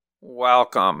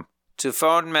Welcome to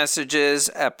Phone Messages,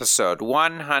 episode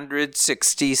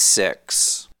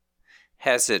 166.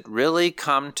 Has it really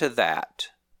come to that?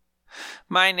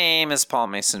 My name is Paul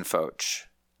Mason Foch.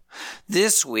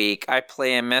 This week, I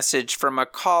play a message from a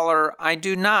caller I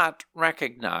do not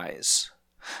recognize.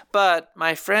 But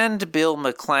my friend Bill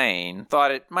McLean thought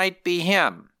it might be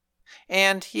him,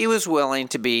 and he was willing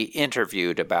to be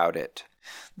interviewed about it.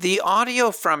 The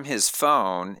audio from his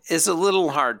phone is a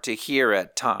little hard to hear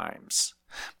at times,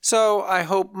 so I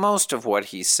hope most of what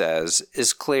he says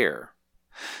is clear.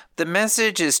 The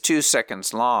message is 2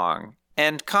 seconds long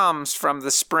and comes from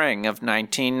the spring of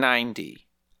 1990.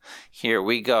 Here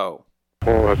we go.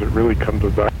 Paul, has it really come to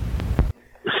that?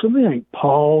 Something like,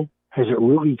 Paul, has it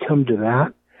really come to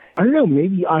that? I don't know,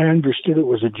 maybe I understood it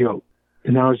was a joke.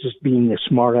 And I was just being a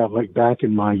smart aleck back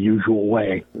in my usual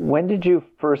way. When did you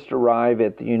first arrive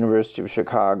at the University of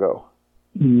Chicago?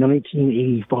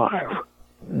 1985.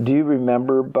 Do you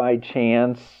remember by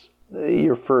chance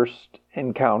your first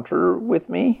encounter with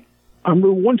me? I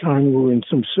remember one time we were in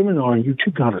some seminar and you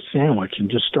took out a sandwich and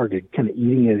just started kind of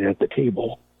eating it at the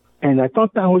table. And I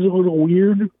thought that was a little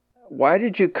weird. Why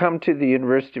did you come to the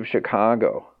University of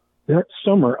Chicago? That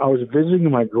summer, I was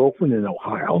visiting my girlfriend in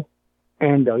Ohio.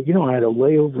 And, I had a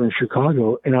layover in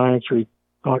Chicago, and I actually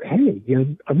thought, hey,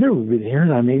 I've never been here,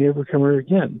 and I may never come here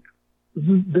again.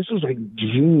 This was like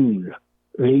June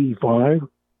of 85.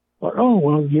 Thought,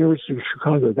 the University of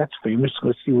Chicago, that's famous.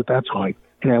 Let's see what that's like.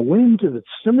 And I went into the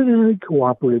Seminary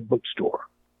Cooperative Bookstore,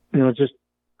 and I was just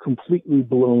completely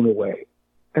blown away.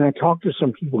 And I talked to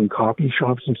some people in coffee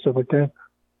shops and stuff like that,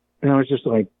 and I was just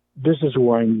like, this is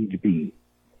where I need to be.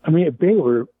 I mean, at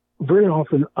Baylor, very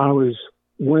often I was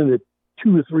one of the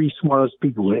 2 or 3 smartest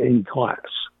people in any class.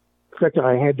 In fact,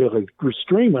 I had to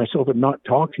restrain myself and not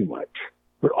talk too much.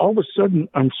 But all of a sudden,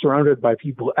 I'm surrounded by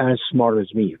people as smart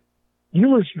as me.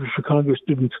 University of Chicago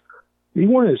students, they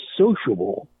weren't as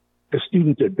sociable as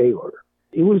students at Baylor.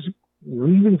 It was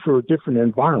leaving for a different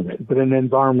environment, but an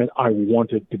environment I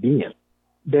wanted to be in.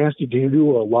 They asked you to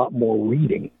do a lot more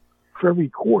reading. For every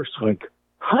course,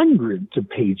 hundreds of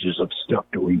pages of stuff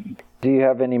to read. Do you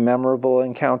have any memorable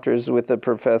encounters with the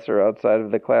professor outside of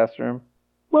the classroom?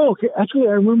 Well, okay, actually,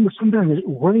 I remember sometimes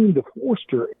running into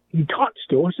Forster. He taught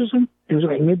Stoicism. It was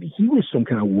like maybe he was some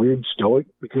kind of weird Stoic,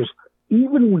 because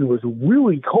even when it was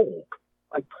really cold,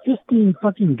 like 15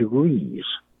 fucking degrees,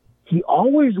 he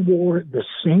always wore the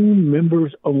same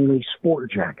members-only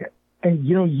sport jacket. And,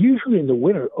 usually in the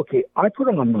winter, okay, I put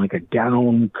on a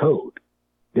down coat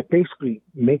that basically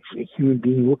makes a human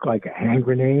being look like a hand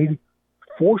grenade.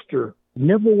 Forster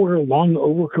never wore a long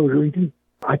overcoat or anything.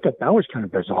 I thought that was kind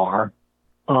of bizarre.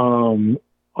 I don't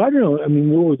know. I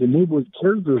mean, what were the neighborhood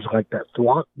characters like that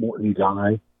Throckmorton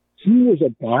guy? He was a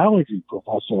biology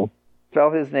professor.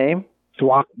 Spell his name?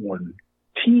 Throckmorton.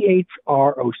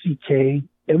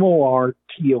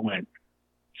 Throckmorton.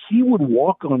 He would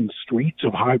walk on the streets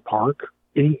of Hyde Park,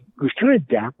 and he was kind of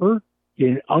dapper in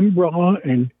an umbrella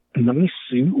and a nice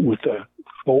suit with a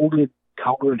folded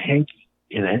collar and hanky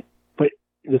in it. But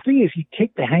the thing is, he'd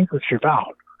take the handkerchief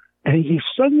out, and he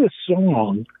sung this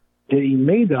song that he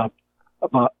made up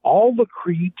about all the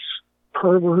creeps,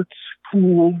 perverts,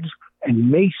 fools, and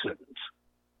masons.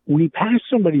 When he passed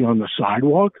somebody on the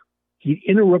sidewalk, he'd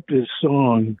interrupt his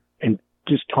song and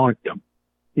just taunt them,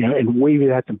 and wave it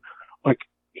at them.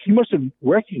 He must have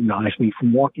recognized me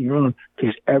from walking around,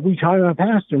 because every time I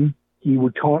passed him, he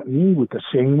would taunt me with the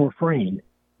same refrain,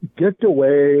 "Get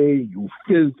away, you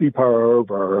filthy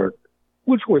pervert,"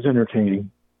 which was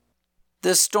entertaining.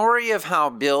 The story of how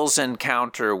Bill's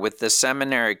encounter with the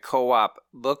Seminary Co-op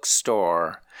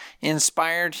bookstore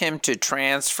inspired him to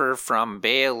transfer from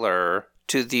Baylor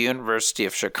to the University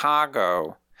of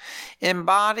Chicago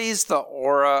embodies the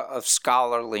aura of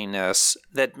scholarliness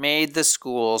that made the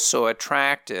school so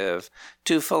attractive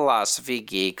to philosophy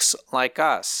geeks like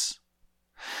us.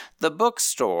 The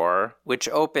bookstore, which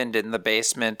opened in the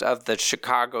basement of the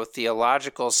Chicago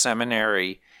Theological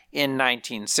Seminary in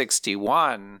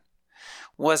 1961,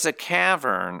 was a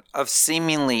cavern of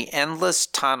seemingly endless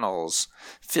tunnels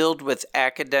filled with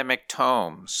academic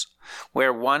tomes,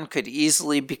 where one could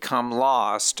easily become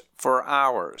lost for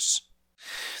hours.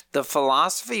 The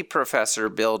philosophy professor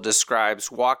Bill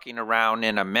describes walking around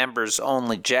in a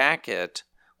members-only jacket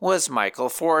was Michael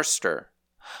Forster,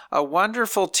 a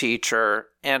wonderful teacher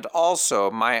and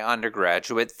also my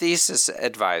undergraduate thesis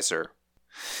advisor.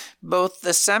 Both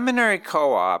the Seminary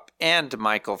Co-op and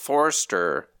Michael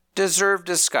Forster deserve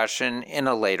discussion in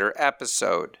a later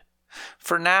episode.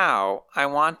 For now, I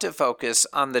want to focus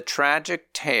on the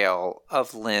tragic tale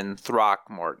of Lynn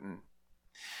Throckmorton.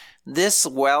 This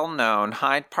well-known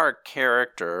Hyde Park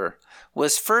character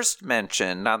was first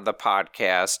mentioned on the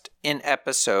podcast in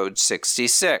episode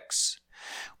 66,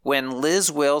 when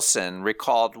Liz Wilson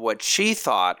recalled what she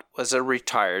thought was a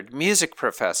retired music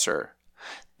professor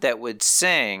that would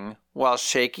sing while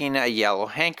shaking a yellow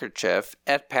handkerchief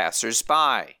at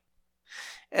passers-by.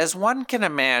 As one can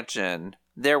imagine,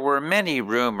 there were many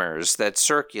rumors that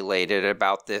circulated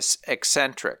about this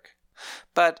eccentric,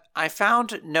 but I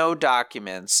found no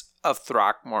documents of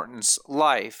Throckmorton's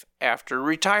life after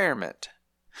retirement.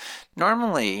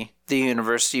 Normally, the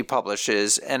university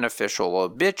publishes an official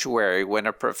obituary when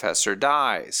a professor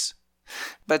dies,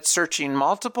 but searching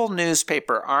multiple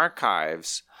newspaper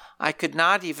archives, I could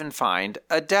not even find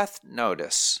a death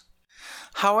notice.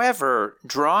 However,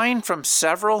 drawing from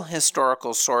several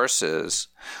historical sources,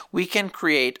 we can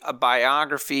create a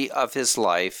biography of his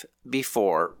life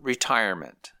before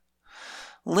retirement.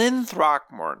 Lynn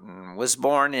Throckmorton was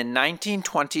born in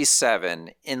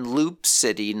 1927 in Loup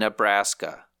City,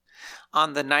 Nebraska.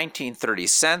 On the 1930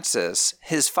 census,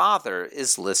 his father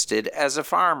is listed as a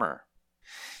farmer.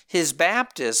 His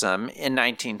baptism in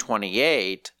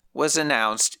 1928 was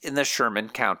announced in the Sherman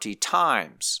County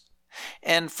Times,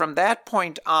 and from that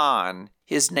point on,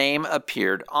 his name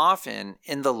appeared often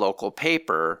in the local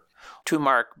paper to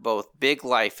mark both big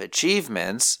life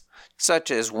achievements,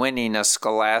 such as winning a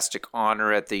scholastic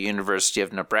honor at the University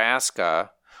of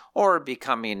Nebraska or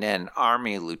becoming an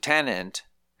Army lieutenant,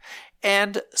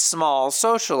 and small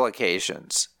social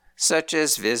occasions, such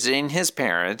as visiting his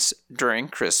parents during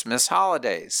Christmas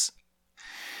holidays.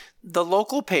 The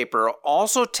local paper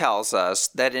also tells us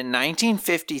that in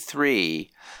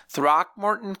 1953,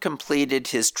 Throckmorton completed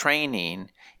his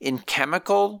training in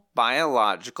chemical,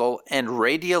 biological, and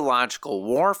radiological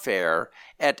warfare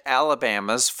at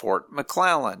Alabama's Fort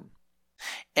McClellan,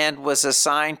 and was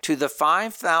assigned to the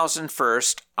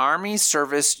 5,001st Army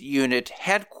Service Unit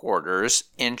headquarters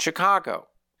in Chicago.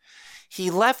 He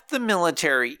left the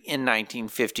military in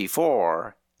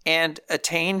 1954 and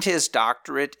attained his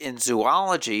doctorate in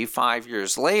zoology 5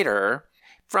 years later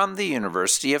from the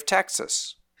University of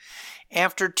Texas.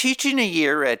 After teaching a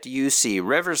year at UC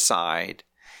Riverside,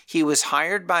 he was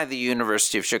hired by the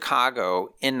University of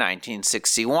Chicago in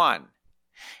 1961,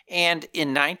 and in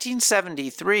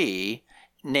 1973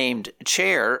 named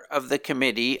chair of the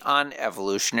Committee on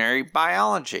Evolutionary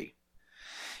Biology.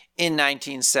 In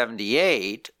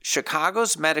 1978,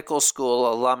 Chicago's Medical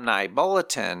School Alumni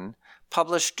Bulletin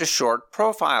published a short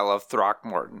profile of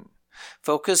Throckmorton,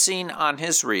 focusing on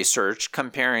his research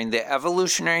comparing the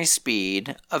evolutionary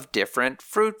speed of different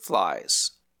fruit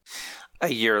flies.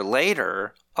 A year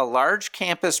later, a large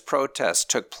campus protest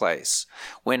took place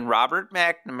when Robert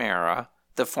McNamara,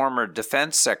 the former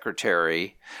defense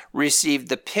secretary, received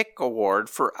the Pick Award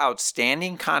for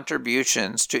outstanding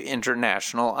contributions to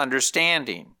international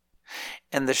understanding,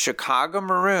 and the Chicago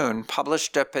Maroon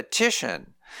published a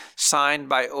petition signed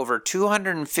by over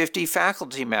 250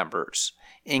 faculty members,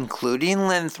 including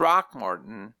Lynn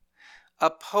Throckmorton,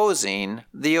 opposing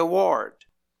the award.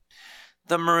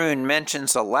 The Maroon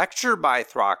mentions a lecture by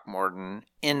Throckmorton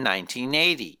in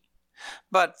 1980,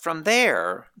 but from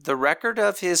there, the record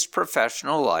of his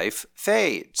professional life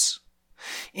fades.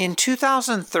 In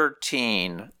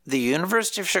 2013, the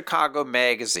University of Chicago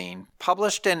magazine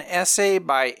published an essay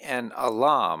by an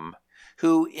alum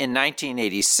who, in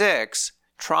 1986,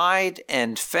 tried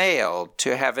and failed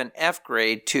to have an F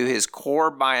grade to his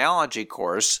core biology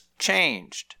course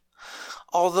changed.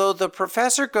 Although the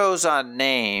professor goes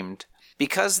unnamed,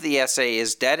 because the essay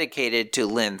is dedicated to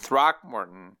Lynn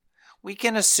Throckmorton, we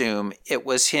can assume it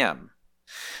was him.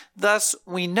 Thus,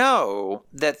 we know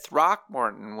that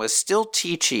Throckmorton was still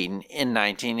teaching in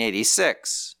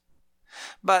 1986.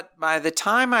 But by the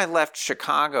time I left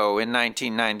Chicago in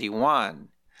 1991,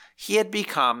 he had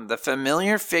become the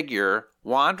familiar figure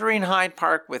wandering Hyde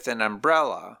Park with an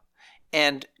umbrella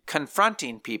and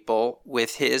confronting people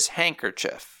with his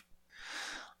handkerchief.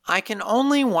 I can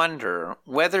only wonder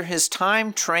whether his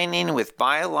time training with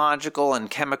biological and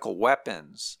chemical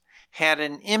weapons had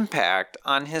an impact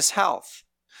on his health.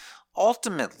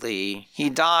 Ultimately, he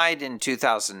died in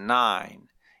 2009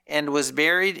 and was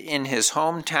buried in his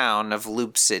hometown of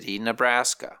Loup City,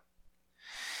 Nebraska.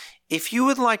 If you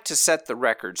would like to set the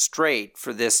record straight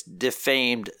for this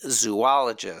defamed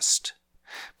zoologist,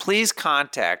 please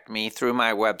contact me through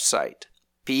my website,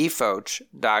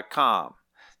 pfoch.com.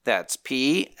 That's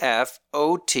pfootsch.com.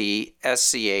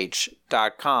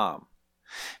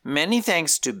 Many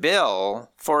thanks to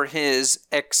Bill for his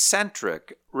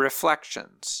eccentric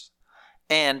reflections.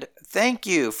 And thank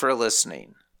you for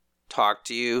listening. Talk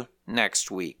to you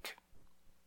next week.